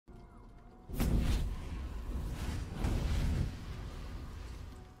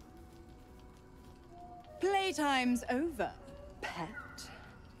Playtime's over, pet.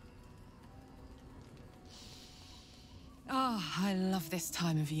 Ah, I love this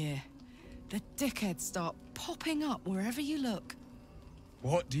time of year. The dickheads start popping up wherever you look.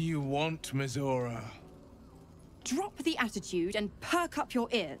 What do you want, Mizora? Drop the attitude and perk up your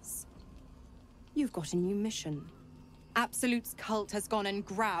ears. You've got a new mission. Absolute's cult has gone and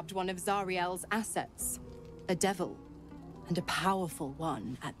grabbed one of Zariel's assets. A devil, and a powerful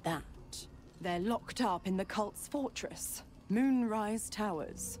one at that. They're locked up in the cult's fortress, Moonrise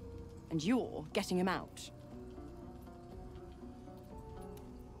Towers, and you're getting him out.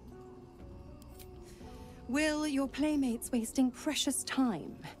 Will, your playmate's wasting precious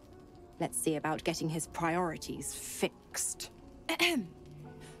time. Let's see about getting his priorities fixed.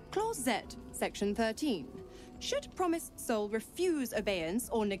 Clause Z, Section 13. Should promised soul refuse obeyance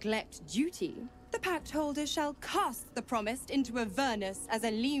or neglect duty, the pact holder shall cast the promised into Avernus as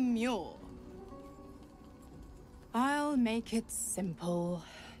a lemure. I'll make it simple.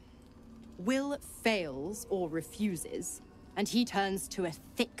 Will fails or refuses, and he turns to a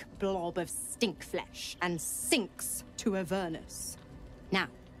thick blob of stink flesh and sinks to Avernus. Now,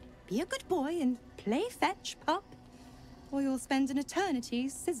 be a good boy and play fetch, pup, or you'll spend an eternity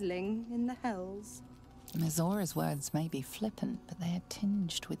sizzling in the hells. Mizora's words may be flippant, but they are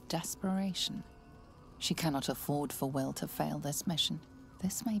tinged with desperation. She cannot afford for Will to fail this mission.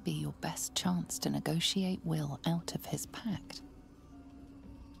 This may be your best chance to negotiate Will out of his pact.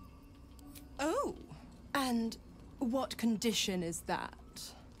 Oh, and what condition is that?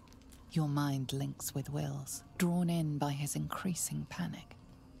 Your mind links with Will's, drawn in by his increasing panic.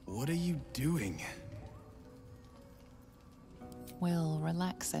 What are you doing? Will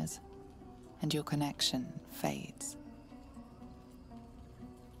relaxes, and your connection fades.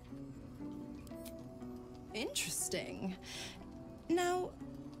 Interesting. Now,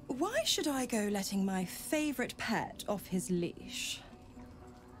 why should I go letting my favorite pet off his leash?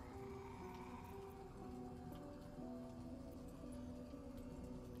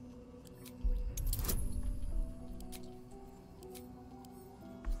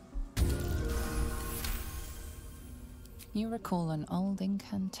 You recall an old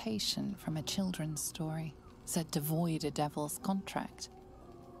incantation from a children's story, said to void a devil's contract.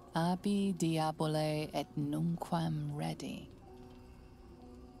 Abi diabole et nunquam redi.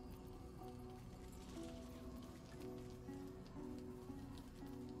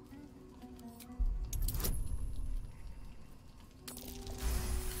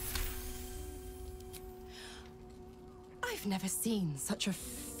 I've never seen such a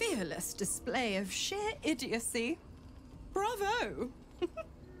fearless display of sheer idiocy. Bravo!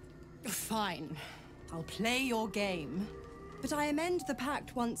 Fine, I'll play your game. But I amend the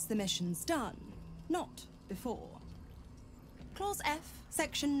pact once the mission's done, not before. Clause F,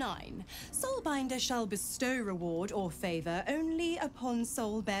 Section 9. Soulbinder shall bestow reward or favor only upon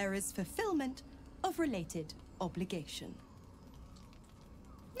soul bearer's fulfillment of related obligation.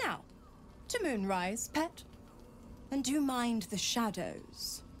 Now, to Moonrise, pet. And do mind the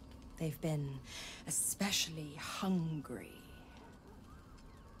shadows. They've been especially hungry.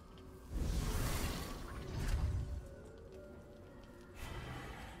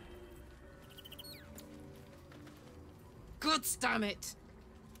 God damn it!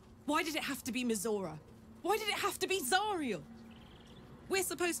 Why did it have to be Mizora? Why did it have to be Zariel? We're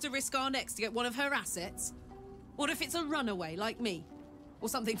supposed to risk our necks to get one of her assets? What if it's a runaway like me? Or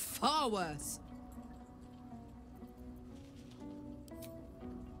something far worse?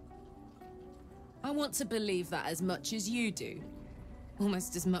 I want to believe that as much as you do.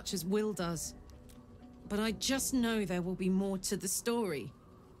 Almost as much as Will does. But I just know there will be more to the story.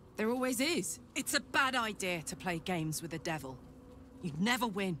 There always is. It's a bad idea to play games with the devil. You'd never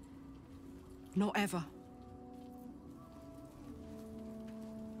win. Not ever.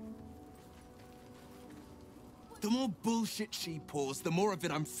 The more bullshit she pours, the more of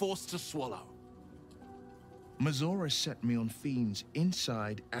it I'm forced to swallow. Mizora set me on fiends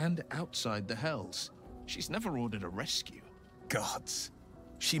inside and outside the hells. She's never ordered a rescue. Gods.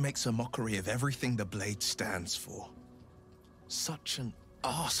 She makes a mockery of everything the blade stands for. Such an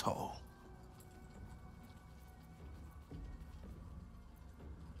asshole.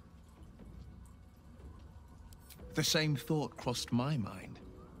 The same thought crossed my mind.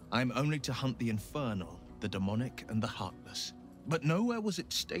 I'm only to hunt the infernal, the demonic, and the heartless. But nowhere was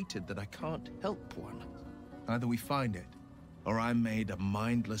it stated that I can't help one. Either we find it, or I'm made a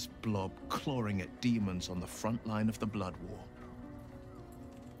mindless blob clawing at demons on the front line of the blood war.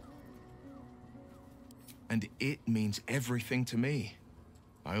 And it means everything to me.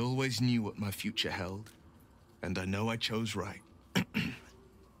 I always knew what my future held, and I know I chose right.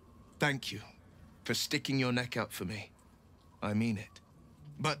 Thank you, for sticking your neck out for me. I mean it.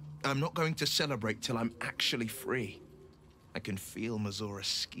 But I'm not going to celebrate till I'm actually free. I can feel Mizora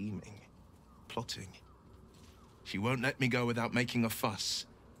scheming, plotting. She won't let me go without making a fuss.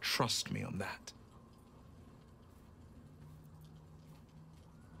 Trust me on that.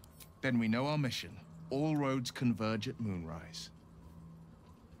 Then we know our mission. All roads converge at moonrise.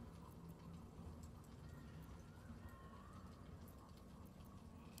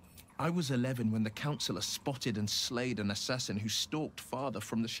 I was 11 when the Councillor spotted and slayed an assassin who stalked father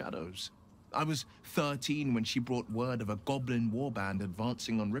from the shadows. I was 13 when she brought word of a goblin warband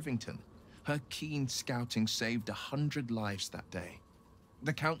advancing on Rivington. Her keen scouting saved 100 lives that day.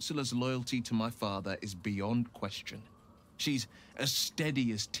 The Councillor's loyalty to my father is beyond question. She's as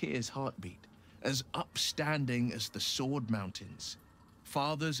steady as Tyr's heartbeat, as upstanding as the Sword Mountains.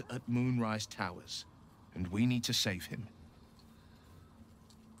 Father's at Moonrise Towers, and we need to save him.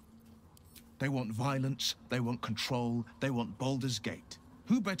 They want violence, they want control, they want Baldur's Gate.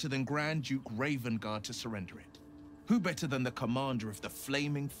 Who better than Grand Duke Ravengard to surrender it? Who better than the commander of the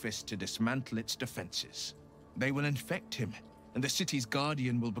Flaming Fist to dismantle its defenses? They will infect him, and the city's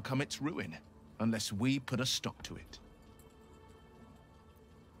guardian will become its ruin, unless we put a stop to it.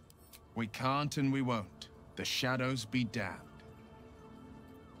 We can't and we won't. The shadows be damned.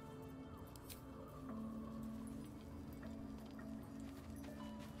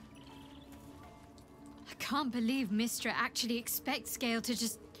 I can't believe Mistra actually expects Gale to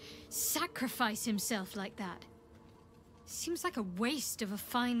just sacrifice himself like that. Seems like a waste of a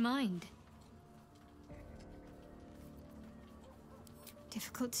fine mind.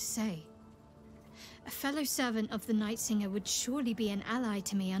 Difficult to say. A fellow servant of the Night Singer would surely be an ally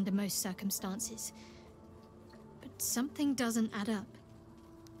to me under most circumstances. But something doesn't add up.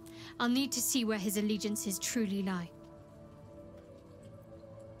 I'll need to see where his allegiances truly lie.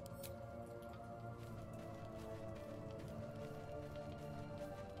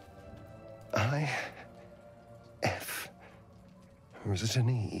 I-F. Or is it an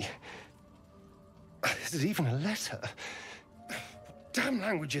E? Is it even a letter? What damn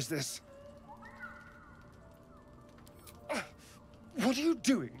language is this? What are you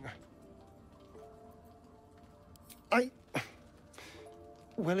doing?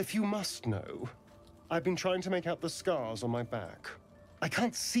 Well, if you must know, I've been trying to make out the scars on my back. I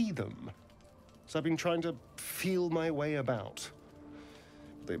can't see them, so I've been trying to feel my way about.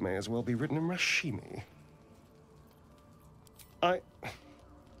 They may as well be written in Rashimi.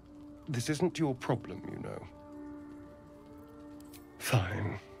 This isn't your problem, you know.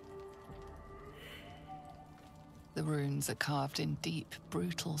 Fine. The runes are carved in deep,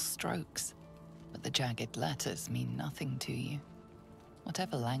 brutal strokes, but the jagged letters mean nothing to you.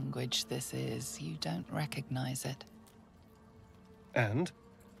 Whatever language this is, you don't recognize it. And?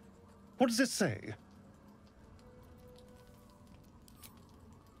 What does it say?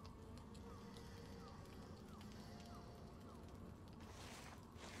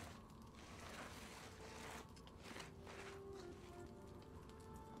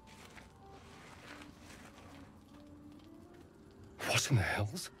 What in the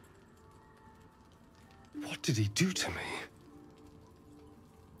hells? What did he do to me?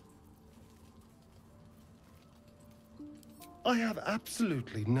 I have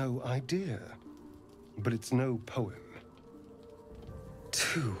absolutely no idea. But it's no poem.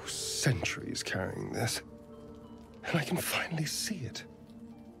 2 centuries carrying this. And I can finally see it.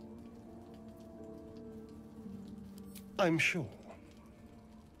 I'm sure.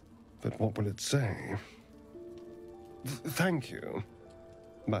 But what will it say? Thank you.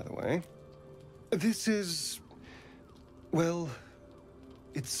 By the way, this is... well,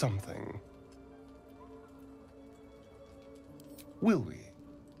 it's something. Will we?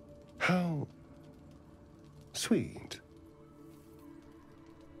 How sweet.